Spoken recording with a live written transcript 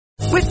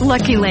With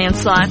Lucky Land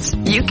Slots,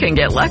 you can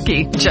get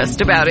lucky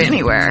just about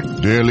anywhere.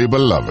 Dearly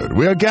beloved,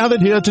 we are gathered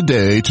here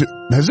today to...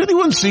 Has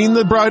anyone seen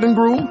the bride and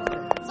groom?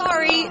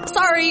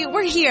 Sorry,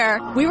 we're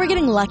here. We were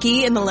getting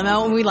lucky in the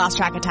limo and we lost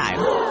track of time.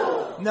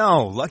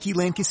 No, Lucky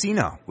Land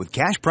Casino, with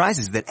cash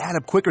prizes that add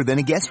up quicker than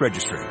a guest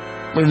registry.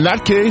 In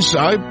that case,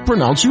 I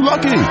pronounce you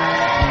lucky.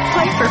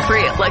 Play for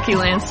free at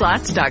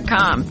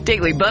LuckyLandSlots.com.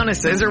 Daily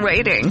bonuses are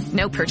waiting.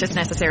 No purchase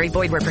necessary.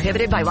 Void where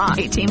prohibited by law.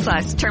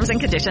 18+. Terms and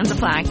conditions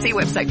apply. See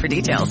website for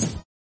details.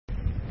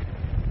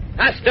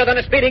 Faster than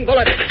a speeding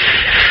bullet.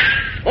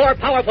 More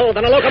powerful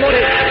than a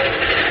locomotive.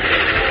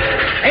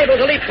 Able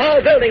to leap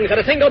tall buildings at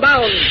a single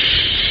bound.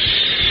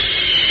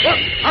 Look,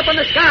 up in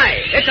the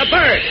sky. It's a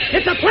bird.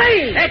 It's a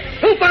plane. It's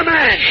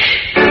Superman.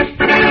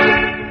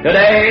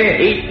 Today,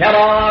 eat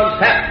Kellogg's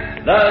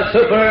Pep, the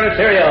Super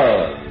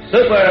Cereal.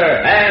 Super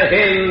as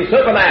in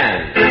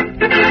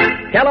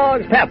Superman.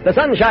 Kellogg's Pep, the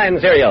Sunshine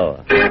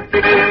Cereal.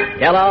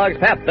 Kellogg's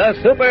Pep, the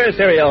Super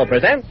Cereal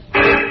presents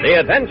The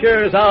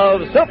Adventures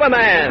of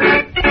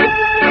Superman.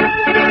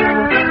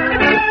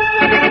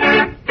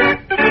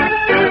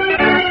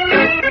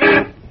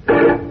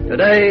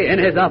 Today, in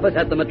his office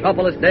at the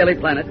Metropolis Daily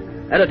Planet,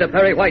 Editor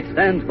Perry White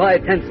stands by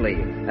tensely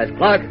as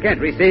Clark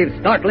Kent receives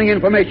startling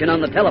information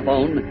on the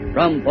telephone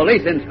from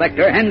Police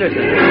Inspector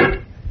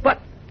Henderson.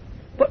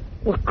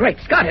 Well, great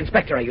Scott,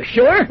 Inspector, are you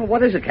sure? Well,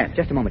 what is it, Kent?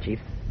 Just a moment, Chief.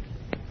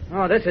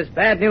 Oh, this is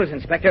bad news,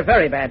 Inspector.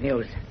 Very bad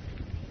news.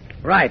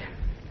 Right.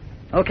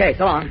 Okay,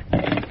 so long.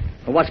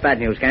 Well, what's bad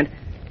news, Kent?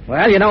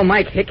 Well, you know,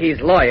 Mike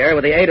Hickey's lawyer,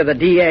 with the aid of the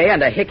DA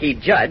and a Hickey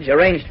judge,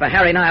 arranged for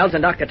Harry Niles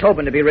and Dr.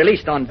 Tobin to be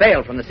released on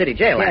bail from the city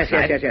jail last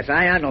night. Yes.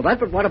 I know that,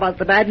 but what about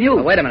the bad news?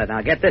 Well, wait a minute now.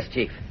 Get this,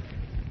 Chief.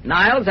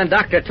 Niles and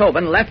Dr.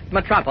 Tobin left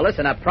Metropolis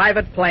in a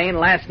private plane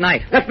last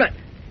night.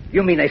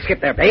 You mean they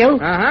skipped their bail?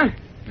 Uh-huh.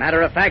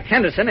 Matter of fact,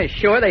 Henderson is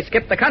sure they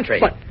skipped the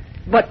country.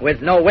 But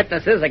with no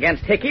witnesses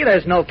against Hickey,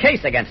 there's no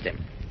case against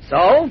him.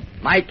 So,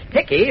 Mike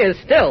Hickey is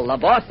still the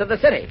boss of the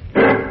city.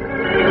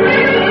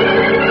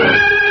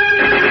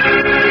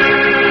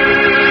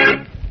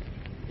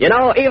 You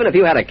know, even if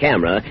you had a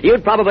camera,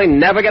 you'd probably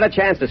never get a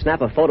chance to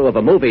snap a photo of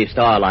a movie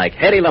star like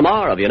Hedy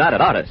Lamarr of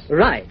United Artists.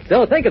 Right.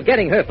 So think of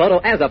getting her photo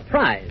as a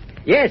prize.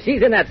 Yes,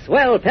 she's in that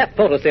swell Pep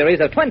photo series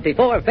of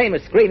 24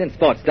 famous screen and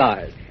sports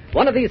stars.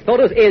 One of these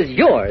photos is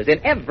yours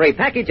in every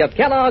package of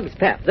Kellogg's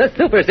Pep, the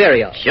Super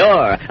Cereal.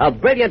 Sure, a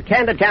brilliant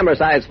candid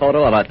camera-sized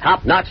photo of a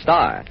top-notch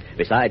star.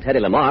 Besides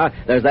Hedy Lamarr,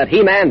 there's that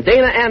He-Man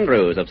Dana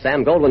Andrews of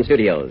Sam Goldwyn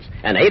Studios,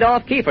 and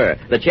Adolf Kiefer,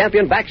 the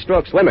champion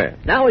backstroke swimmer.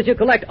 Now, as you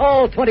collect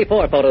all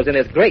 24 photos in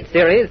this great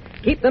series,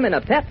 keep them in a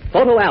Pep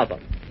photo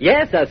album.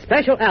 Yes, a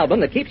special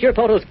album that keeps your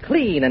photos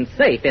clean and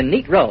safe in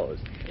neat rows.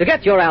 To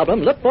get your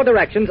album, look for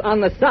directions on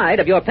the side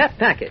of your Pep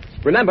package.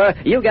 Remember,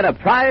 you get a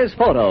prize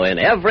photo in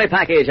every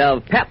package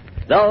of Pep,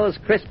 those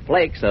crisp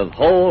flakes of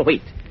whole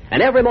wheat.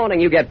 And every morning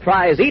you get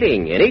prize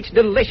eating in each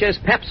delicious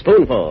Pep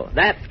spoonful.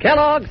 That's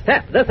Kellogg's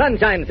Pep, the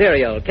Sunshine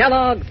Cereal.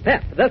 Kellogg's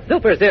Pep, the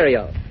Super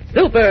Cereal.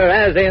 Super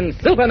as in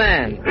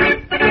Superman.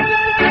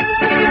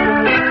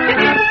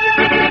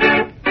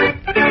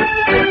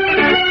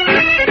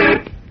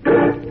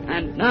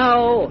 And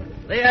now,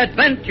 the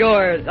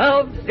adventures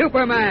of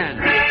Superman.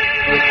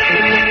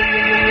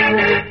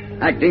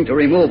 Acting to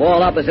remove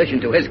all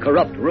opposition to his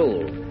corrupt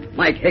rule,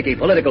 Mike Hickey,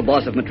 political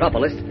boss of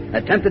Metropolis,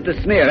 attempted to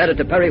smear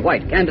Editor Perry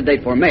White,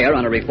 candidate for mayor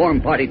on a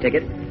Reform Party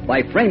ticket,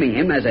 by framing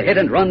him as a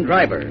hit-and-run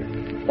driver.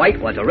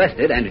 White was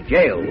arrested and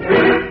jailed.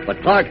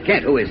 But Clark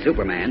Kent, who is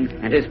Superman,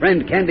 and his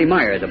friend Candy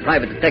Myers, a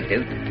private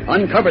detective,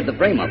 uncovered the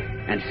frame-up,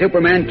 and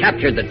Superman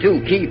captured the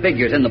two key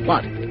figures in the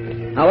plot.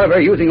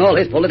 However, using all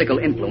his political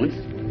influence,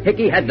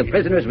 Hickey had the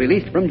prisoners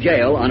released from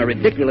jail on a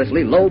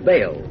ridiculously low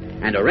bail,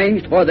 and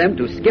arranged for them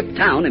to skip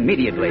town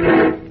immediately.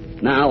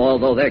 Now,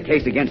 although their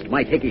case against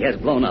Mike Hickey has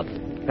blown up,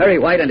 Perry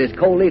White and his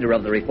co-leader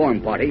of the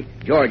Reform Party,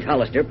 George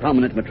Hollister,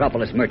 prominent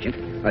Metropolis merchant,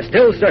 are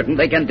still certain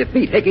they can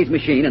defeat Hickey's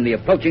machine in the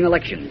approaching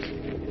elections.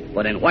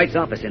 But in White's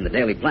office in the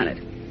Daily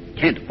Planet,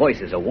 Kent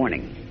voices a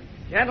warning.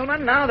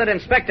 Gentlemen, now that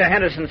Inspector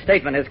Henderson's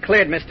statement has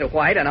cleared Mr.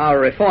 White and our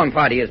Reform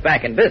Party is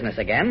back in business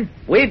again,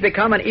 we've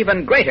become an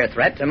even greater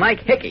threat to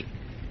Mike Hickey.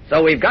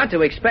 So we've got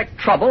to expect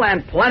trouble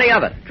and plenty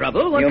of it.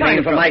 Trouble? What You kind mean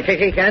of for trouble? Mike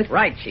Hickey, Kent?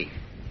 Right, Chief.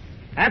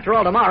 After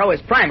all, tomorrow is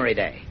primary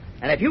day.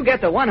 And if you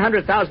get the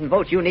 100,000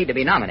 votes you need to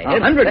be nominated...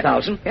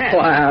 100,000? Yes.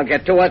 Well, I'll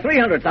get to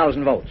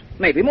 300,000 votes.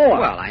 Maybe more.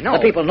 Well, I know. The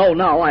people know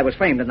now I was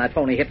framed in that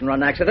phony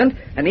hit-and-run accident,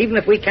 and even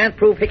if we can't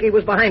prove Hickey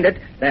was behind it,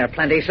 they're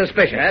plenty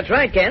suspicious. That's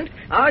right, Kent.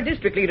 Our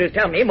district leaders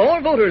tell me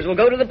more voters will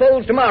go to the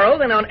polls tomorrow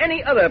than on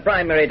any other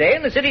primary day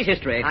in the city's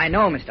history. I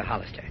know, Mr.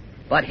 Hollister.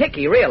 But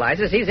Hickey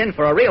realizes he's in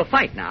for a real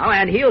fight now,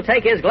 and he'll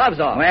take his gloves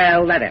off.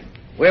 Well, let him.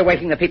 We're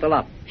waking the people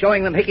up,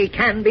 showing them Hickey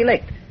can be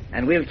licked.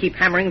 And we'll keep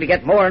hammering to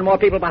get more and more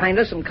people behind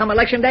us, and come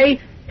election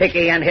day,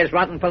 Hickey and his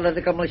rotten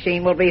political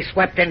machine will be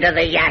swept into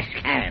the yash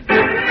can.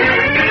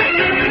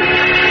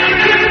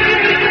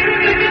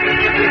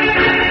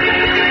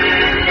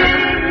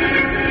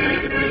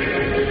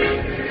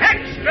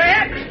 Extra,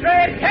 extra!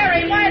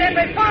 Perry White and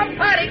Reform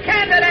Party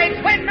candidates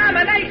win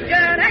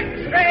nomination!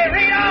 Extra!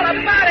 Read all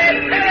about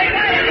it! Perry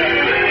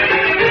White!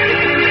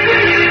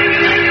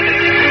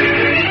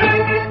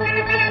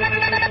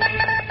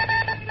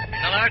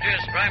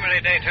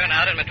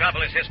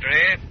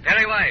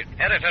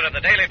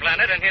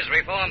 and his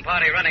Reform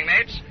Party running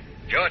mates,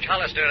 George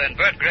Hollister and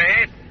Bert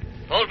Gray,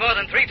 polled more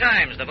than 3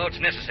 times the votes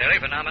necessary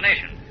for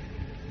nomination.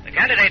 The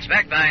candidates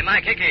backed by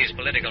Mike Hickey's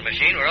political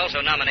machine were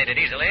also nominated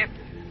easily,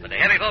 but the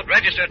heavy vote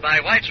registered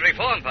by White's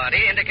Reform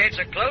Party indicates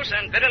a close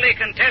and bitterly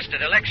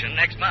contested election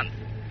next month.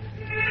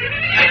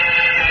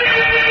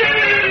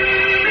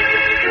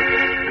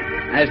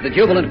 As the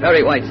jubilant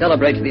Perry White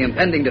celebrates the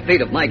impending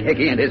defeat of Mike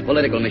Hickey and his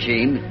political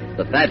machine,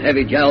 the fat,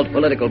 heavy-jowled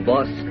political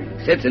boss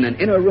sits in an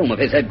inner room of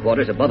his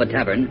headquarters above a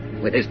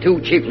tavern with his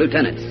 2 chief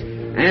lieutenants,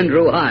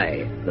 Andrew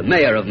High, the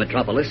mayor of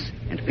Metropolis,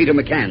 and Peter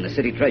McCann, the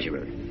city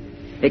treasurer.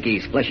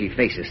 Hickey's fleshy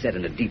face is set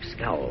in a deep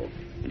scowl,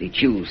 and he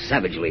chews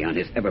savagely on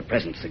his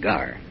ever-present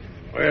cigar.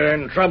 We're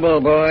in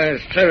trouble,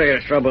 boys.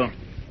 Serious trouble.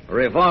 The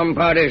Reform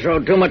Party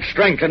showed too much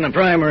strength in the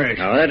primaries.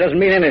 Oh, that doesn't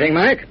mean anything,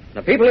 Mike.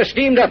 The people are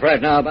steamed up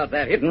right now about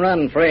that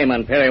hit-and-run frame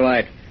on Perry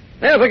White.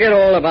 They'll forget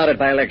all about it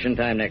by election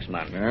time next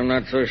month. I'm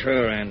not so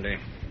sure, Andy.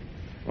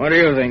 What do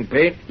you think,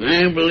 Pete?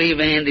 I believe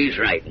Andy's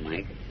right,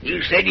 Mike.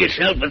 You said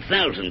yourself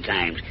 1,000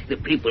 times the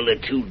people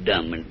are too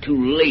dumb and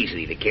too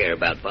lazy to care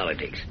about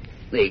politics.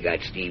 They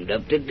got steamed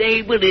up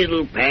today, but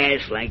it'll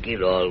pass like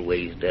it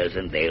always does,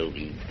 and they'll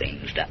leave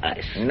things to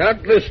us.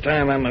 Not this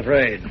time, I'm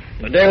afraid.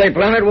 The Daily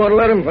Planet won't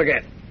let them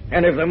forget.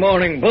 And if the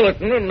Morning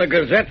Bulletin and the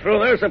Gazette throw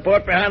their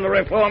support behind the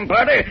Reform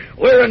Party,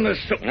 we're in the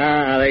soup.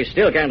 They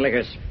still can't lick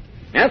us.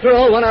 After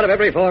all, 1 out of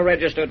every 4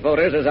 registered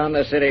voters is on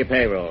the city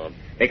payroll.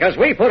 Because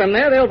we put them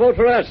there, they'll vote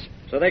for us,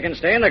 so they can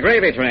stay in the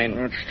gravy train.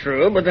 That's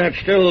true, but that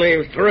still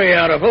leaves 3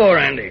 out of 4,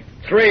 Andy.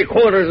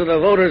 3/4 of the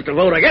voters to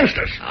vote against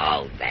us.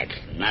 Oh, that's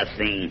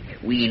nothing.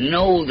 We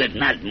know that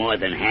not more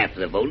than half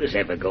the voters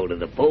ever go to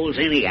the polls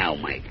anyhow,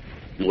 Mike.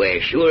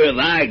 We're sure of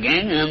our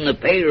gang on the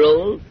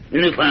payroll,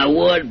 and if our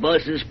ward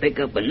bosses pick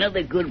up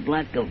another good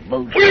block of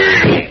votes...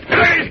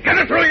 Guys, get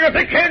it through your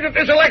thick heads that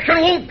this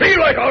election won't be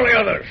like all the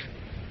others.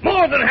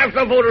 More than half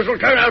the voters will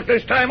turn out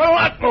this time, a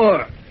lot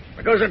more,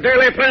 because the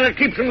Daily Planet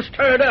keeps them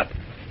stirred up.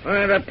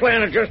 The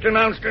Planet just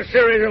announced a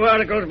series of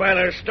articles by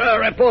their star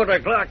reporter,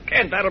 Clark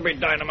Kent. That'll be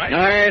dynamite.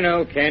 I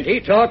know, Kent.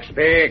 He talks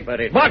big, but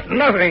But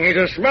nothing. He's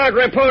a smart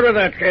reporter,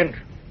 that Kent.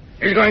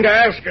 He's going to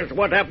ask us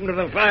what happened to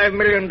the $5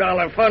 million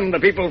fund the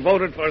people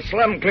voted for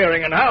slum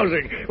clearing and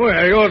housing.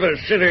 Well, you're the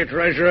city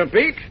treasurer,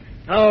 Pete.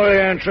 How will you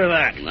answer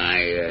that?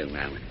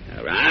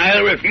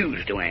 I'll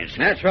refuse to answer.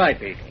 That's right,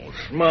 Pete. Oh,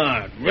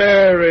 smart.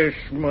 Very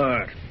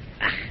smart.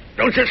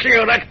 Don't you see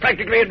how that's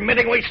practically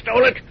admitting we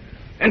stole it?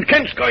 And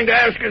Kent's going to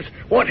ask us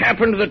what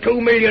happened to the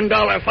 $2 million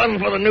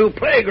fund for the new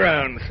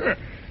playgrounds.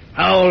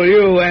 How will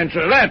you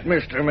answer that,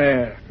 Mr.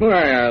 Mayor?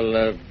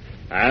 Well,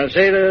 I'll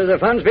say the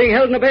fund's being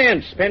held in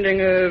abeyance,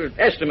 pending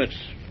estimates,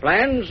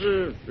 plans,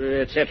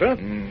 etc.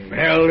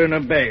 Held in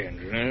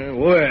abeyance, huh?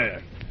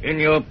 Where? In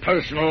your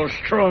personal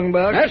strong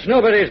box? That's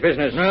nobody's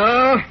business.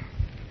 No?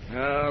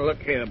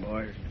 Look here,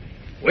 boys.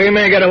 We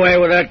may get away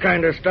with that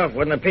kind of stuff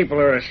when the people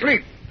are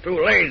asleep, too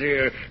lazy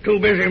or too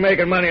busy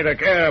making money to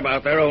care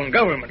about their own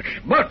government.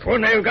 But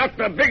when they've got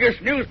the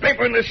biggest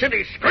newspaper in the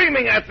city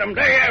screaming at them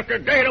day after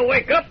day to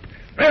wake up,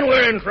 then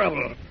we're in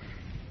trouble.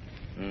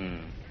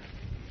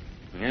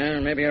 Yeah,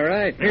 maybe you're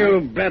right. You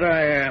bet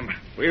I am.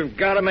 We've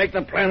got to make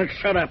the Planet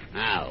shut up.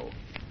 How?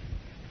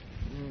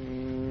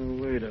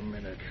 Wait a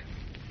minute.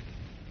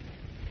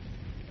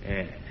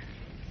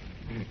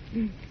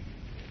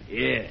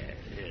 Yeah.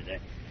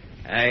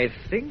 I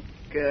think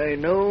I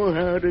know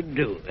how to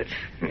do it.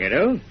 You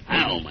know?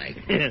 How,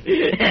 Mike?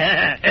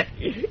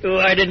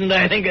 Why didn't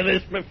I think of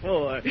this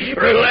before?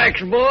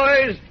 Relax,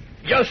 boys.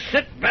 Just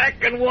sit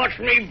back and watch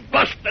me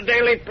bust the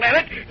Daily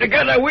Planet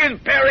together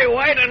with Perry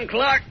White and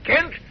Clark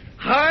Kent.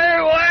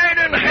 High, wide,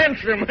 and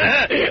handsome.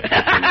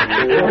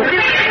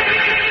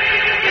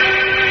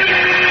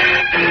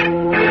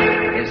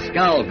 His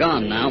scowl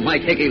gone now,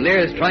 Mike Hickey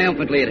leers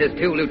triumphantly at his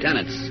 2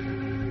 lieutenants.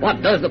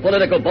 What does the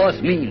political boss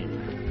mean?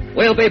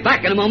 We'll be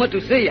back in a moment to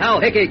see how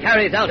Hickey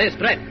carries out his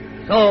threat.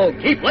 So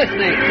keep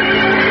listening.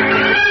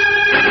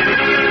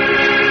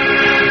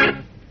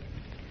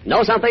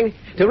 Know something?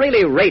 To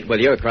really rate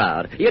with your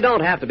crowd, you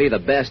don't have to be the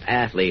best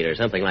athlete or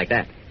something like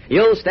that.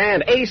 You'll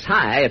stand ace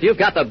high if you've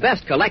got the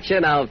best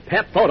collection of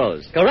pep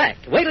photos.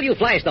 Correct. Wait till you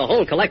flash the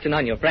whole collection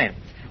on your friends.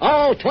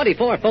 All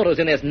 24 photos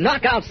in this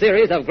knockout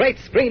series of great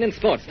screen and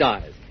sports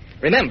stars.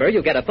 Remember,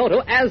 you get a photo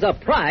as a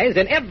prize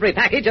in every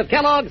package of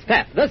Kellogg's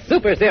Pep, the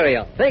super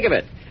cereal. Think of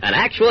it. An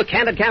actual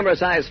candid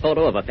camera-sized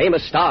photo of a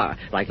famous star,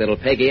 like little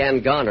Peggy Ann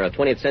Garner of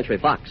 20th Century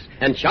Fox,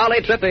 and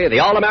Charlie Trippey, the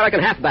All-American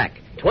halfback.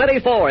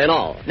 24 in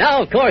all.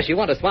 Now, of course, you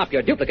want to swap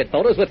your duplicate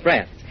photos with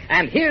friends.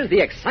 And here's the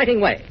exciting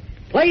way.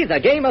 Play the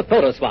game of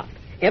Photo Swap.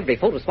 Every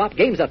Photo Swap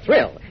game's a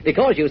thrill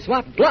because you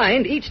swap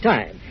blind each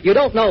time. You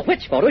don't know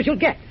which photos you'll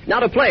get. Now,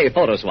 to play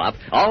Photo Swap,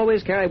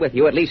 always carry with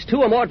you at least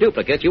 2 or more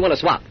duplicates you want to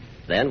swap.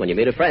 Then, when you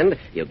meet a friend,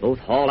 you both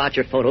haul out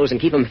your photos and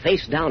keep them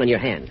face down in your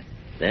hand.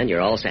 Then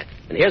you're all set.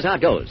 And here's how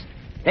it goes.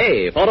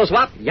 Hey, Photo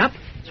Swap? Yup.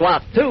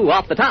 Swap 2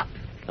 off the top.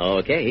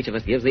 Okay, each of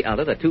us gives the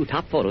other the 2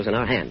 top photos in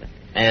our hand.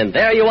 And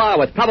there you are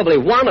with probably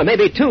one or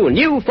maybe two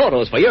new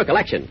photos for your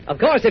collection. Of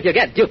course, if you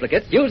get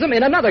duplicates, use them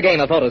in another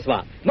game of photo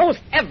swap. Most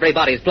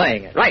everybody's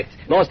playing it. Right.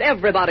 Most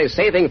everybody's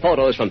saving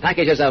photos from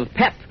packages of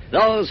Pep,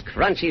 those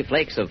crunchy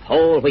flakes of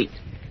whole wheat.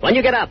 When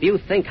you get up, you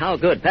think how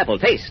good Pep will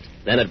taste.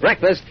 Then at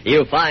breakfast,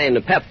 you find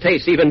Pep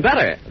tastes even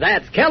better.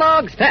 That's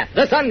Kellogg's Pep,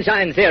 the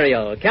Sunshine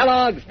Cereal.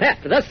 Kellogg's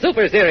Pep, the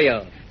Super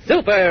Cereal.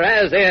 Super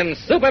as in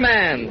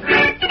Superman.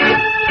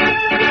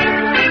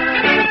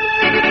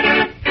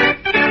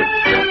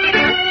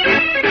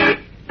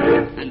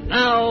 And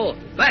now,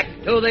 back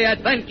to the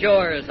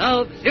adventures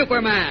of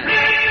Superman.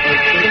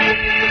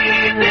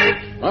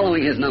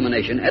 Following his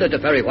nomination, Editor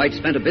Perry White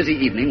spent a busy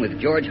evening with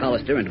George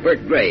Hollister and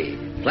Bert Gray,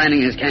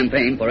 planning his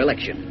campaign for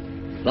election.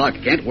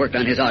 Clark Kent worked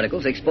on his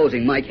articles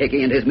exposing Mike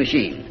Hickey and his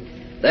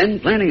machine. Then,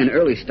 planning an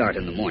early start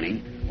in the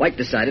morning, White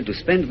decided to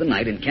spend the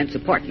night in Kent's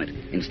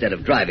apartment instead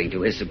of driving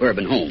to his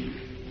suburban home.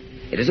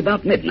 It is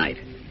about midnight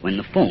when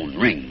the phone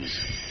rings.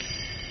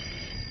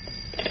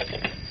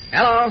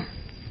 Hello?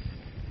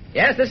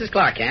 Yes, this is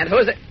Clark Kent. Who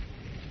is it?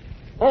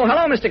 Oh,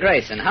 hello, Mr.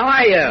 Grayson. How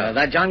are you?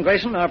 That John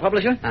Grayson, our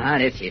publisher? Uh-huh,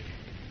 it's Chief.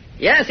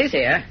 Yes, he's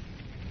here.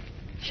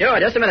 Sure,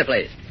 just a minute,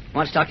 please.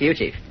 Wants to talk to you,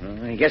 Chief.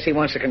 I guess he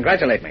wants to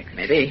congratulate me.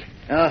 Maybe.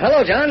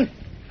 Hello, John.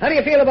 How do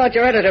you feel about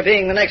your editor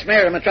being the next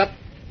mayor of Metrop?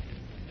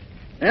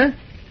 Huh?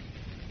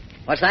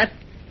 What's that?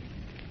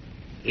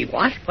 He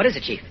what? What is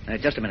it, Chief?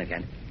 Just a minute,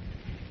 Ken.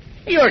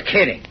 You're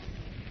kidding.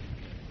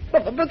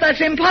 But that's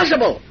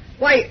impossible.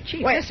 Why,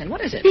 Chief, why, listen, what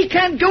is it? He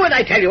can't do it,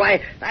 I tell you.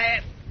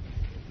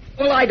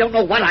 Well, I don't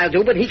know what I'll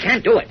do, but he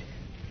can't do it.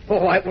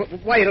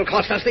 Why, it'll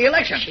cost us the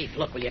election. Chief,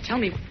 look, will you tell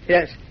me?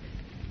 Yes.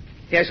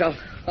 Yes,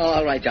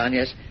 all right, John,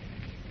 yes.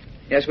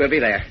 Yes, we'll be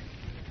there.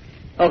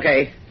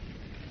 Okay.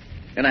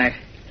 Good night.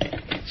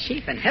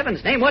 Chief, in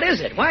heaven's name, what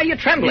is it? Why are you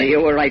trembling?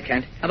 You were right,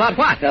 Kent. About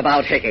what?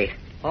 About Hickey.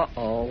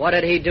 Uh-oh, what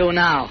did he do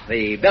now?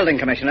 The building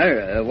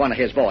commissioner, one of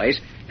his boys,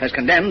 has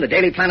condemned the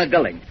Daily Planet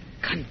building.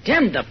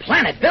 Condemned the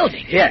Planet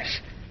building? Yes.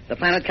 The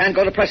Planet can't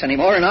go to press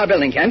anymore in our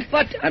building, Kent.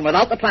 But... And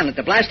without the Planet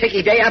to blast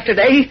Hickey day after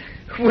day,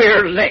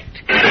 we're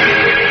licked.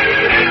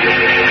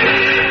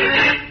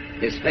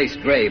 His face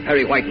gray,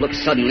 Perry White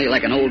looks suddenly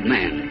like an old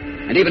man.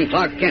 And even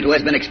Clark Kent, who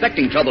has been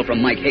expecting trouble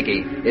from Mike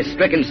Hickey, is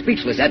stricken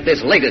speechless at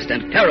this latest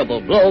and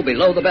terrible blow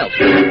below the belt.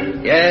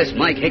 Yes,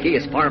 Mike Hickey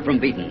is far from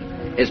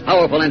beaten. His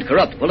powerful and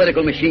corrupt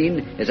political machine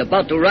is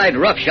about to ride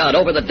roughshod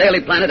over the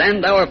Daily Planet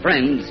and our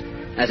friends,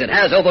 as it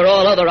has over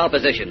all other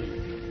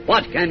opposition.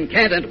 What can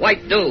Kent and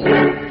White do?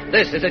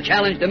 This is a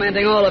challenge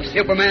demanding all of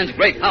Superman's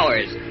great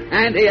powers,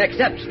 and he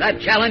accepts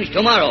that challenge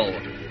tomorrow.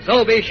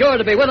 So be sure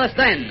to be with us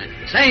then.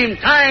 Same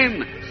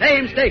time,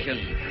 same station,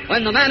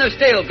 when the Man of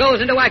Steel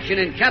goes into action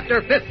in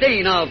Chapter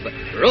 15 of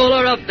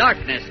Ruler of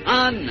Darkness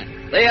on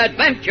The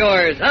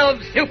Adventures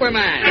of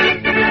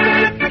Superman.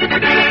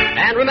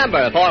 And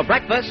remember, for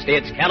breakfast,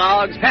 it's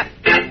Kellogg's Pep.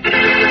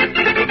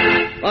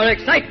 For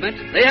excitement,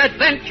 The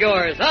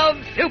Adventures of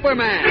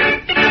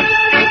Superman.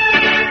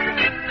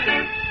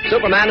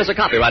 Superman is a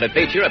copyrighted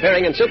feature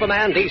appearing in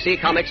Superman DC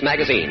Comics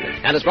magazine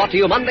and is brought to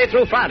you Monday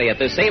through Friday at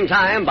the same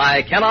time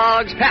by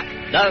Kellogg's Pep,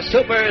 the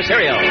Super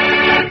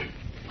Cereal.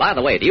 By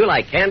the way, do you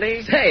like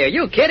candy? Hey, are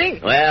you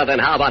kidding? Well, then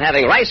how about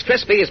having Rice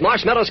Krispies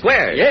Marshmallow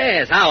Squares?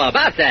 Yes, how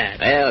about that?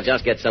 Well,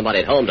 just get somebody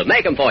at home to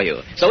make them for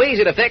you. So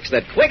easy to fix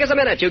that quick as a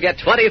minute you get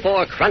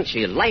 24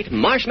 crunchy, light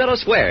marshmallow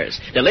squares.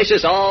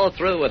 Delicious all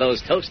through with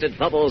those toasted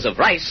bubbles of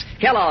rice,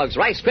 Kellogg's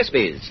Rice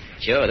Krispies.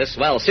 Sure, this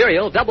swell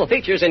cereal double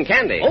features in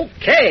candy.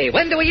 Okay,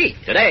 when do we eat?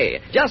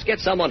 Today. Just get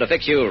someone to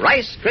fix you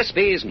Rice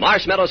Krispies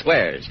Marshmallow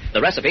Squares.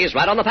 The recipe's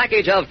right on the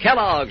package of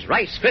Kellogg's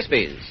Rice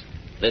Krispies.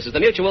 This is the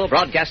Mutual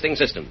Broadcasting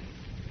System.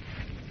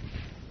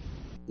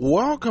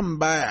 Welcome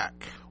back.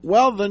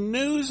 Well, the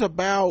news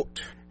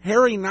about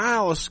Harry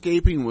Nile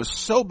escaping was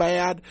so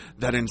bad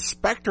that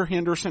Inspector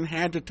Henderson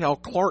had to tell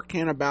Clark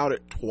Kent about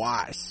it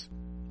twice.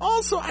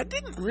 Also, I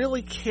didn't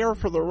really care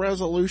for the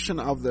resolution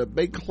of the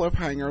big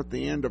cliffhanger at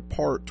the end of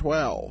Part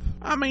 12.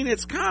 I mean,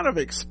 it's kind of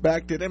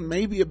expected and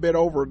maybe a bit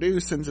overdue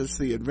since it's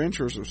the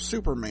adventures of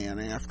Superman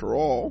after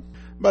all.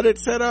 But it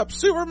set up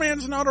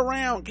Superman's not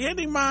around.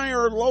 Candy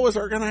Meyer or Lois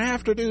are going to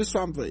have to do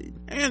something.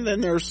 And then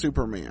there's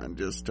Superman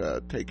just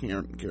taking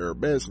care of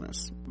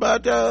business.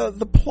 But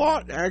the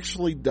plot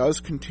actually does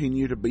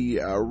continue to be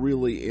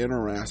really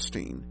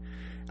interesting.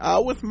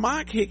 With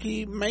Mike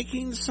Hickey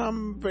making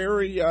some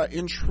very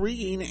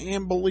intriguing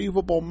and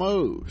believable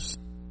moves.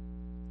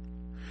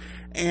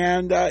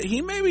 And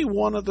he may be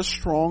one of the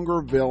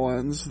stronger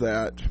villains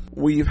that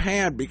we've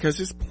had because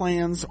his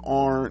plans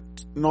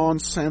aren't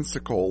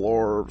nonsensical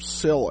or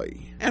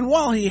silly. And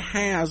while he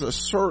has a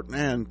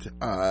certain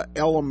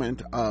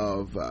element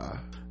of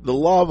the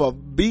love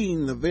of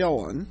being the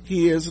villain,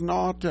 he is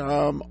not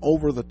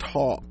over the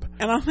top.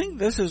 And I think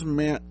this is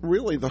meant,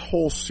 really the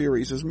whole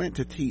series is meant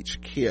to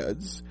teach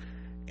kids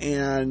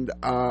and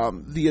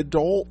the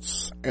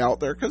adults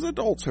out there, because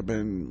adults have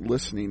been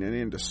listening and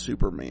into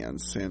Superman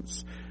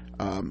since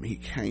he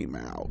came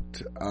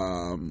out.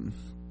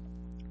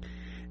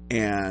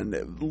 And,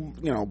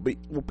 we'll be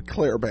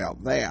clear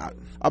about that.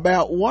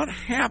 About what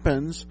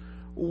happens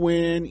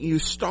when you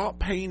stop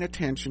paying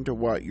attention to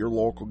what your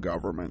local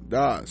government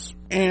does.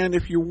 And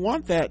if you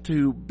want that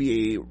to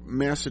be a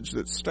message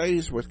that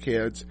stays with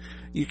kids,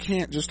 you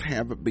can't just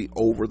have it be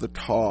over the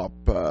top,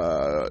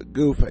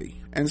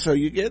 goofy. And so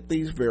you get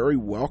these very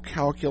well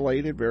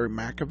calculated, very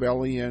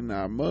Machiavellian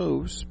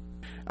moves.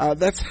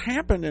 That's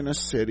happened in a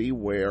city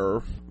where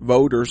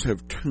voters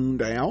have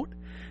tuned out,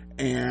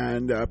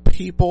 and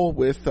people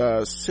with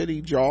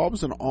city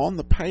jobs and on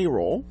the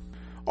payroll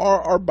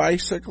are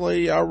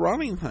basically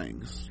running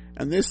things.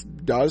 And this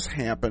does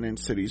happen in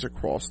cities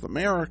across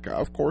America.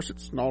 Of course,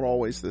 it's not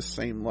always the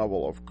same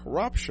level of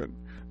corruption,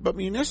 but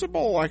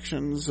municipal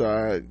elections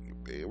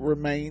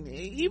remain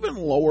even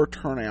lower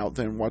turnout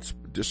than what's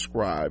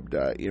described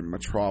in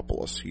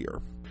Metropolis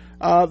here.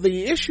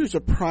 The issues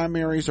of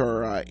primaries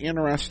are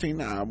interesting.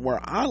 Where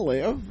I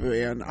live,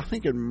 and I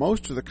think in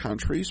most of the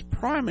countries,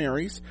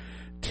 primaries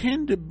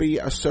tend to be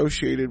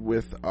associated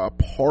with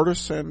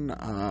partisan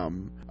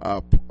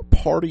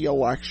party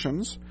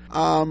elections.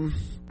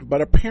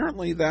 But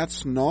apparently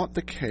that's not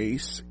the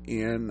case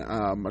in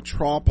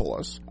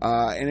Metropolis.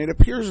 And it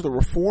appears the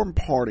Reform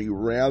Party,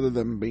 rather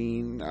than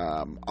being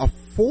a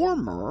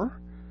former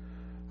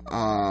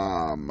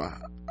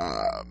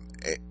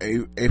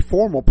a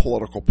formal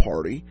political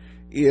party,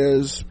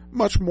 is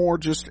much more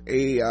just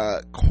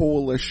a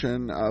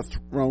coalition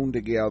thrown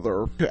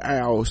together to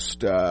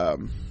oust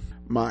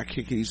Mike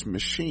Hickey's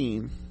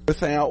machine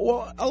without,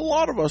 well, a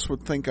lot of us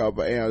would think of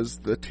as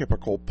the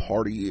typical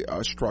party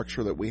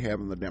structure that we have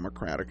in the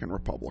Democratic and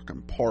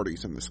Republican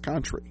parties in this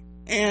country.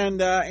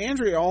 And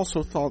Andrea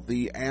also thought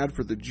the ad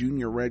for the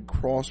Junior Red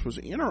Cross was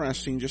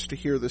interesting, just to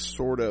hear this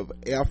sort of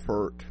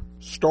effort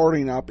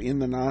starting up in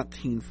the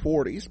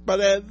 1940s. But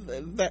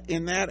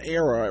in that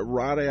era,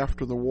 right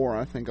after the war,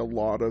 I think a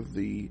lot of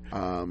the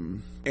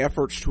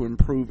efforts to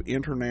improve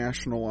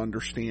international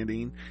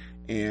understanding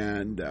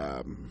and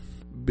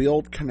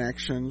build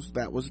connections,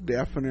 that was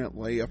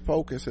definitely a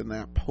focus in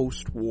that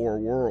post-war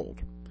world.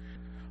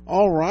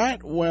 All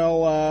right,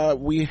 well,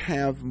 we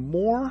have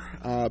more.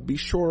 Be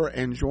sure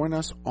and join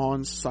us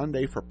on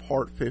Sunday for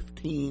part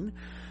 15.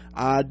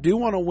 I do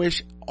want to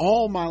wish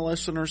all my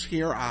listeners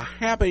here a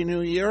Happy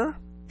New Year,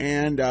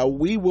 and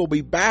we will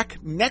be back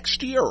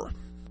next year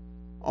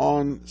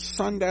on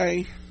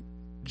Sunday,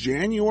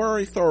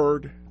 January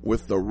 3rd,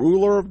 with The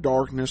Ruler of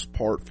Darkness,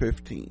 Part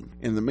 15.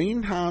 In the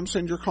meantime,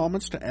 send your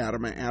comments to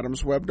Adam at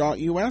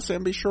adamsweb.us,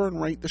 and be sure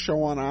and rate the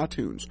show on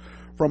iTunes.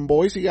 From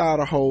Boise,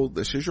 Idaho,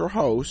 this is your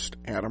host,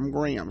 Adam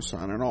Graham,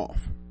 signing off.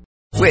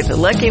 With the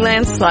Lucky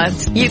Land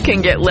Slots, you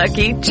can get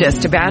lucky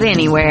just about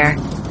anywhere.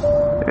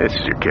 This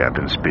is your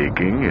captain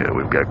speaking.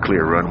 We've got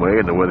clear runway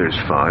and the weather's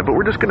fine, but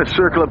we're just going to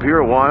circle up here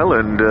a while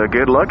and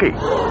get lucky.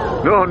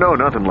 No,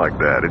 nothing like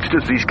that. It's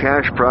just these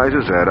cash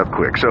prizes add up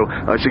quick. So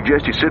I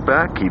suggest you sit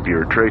back, keep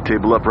your tray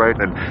table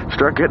upright, and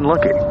start getting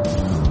lucky.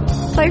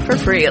 Play for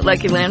free at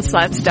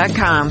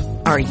LuckyLandSlots.com.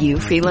 Are you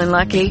feeling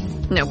lucky?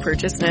 No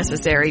purchase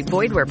necessary.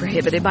 Void where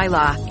prohibited by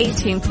law.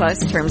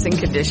 18+ terms and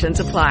conditions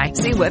apply.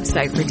 See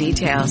website for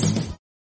details.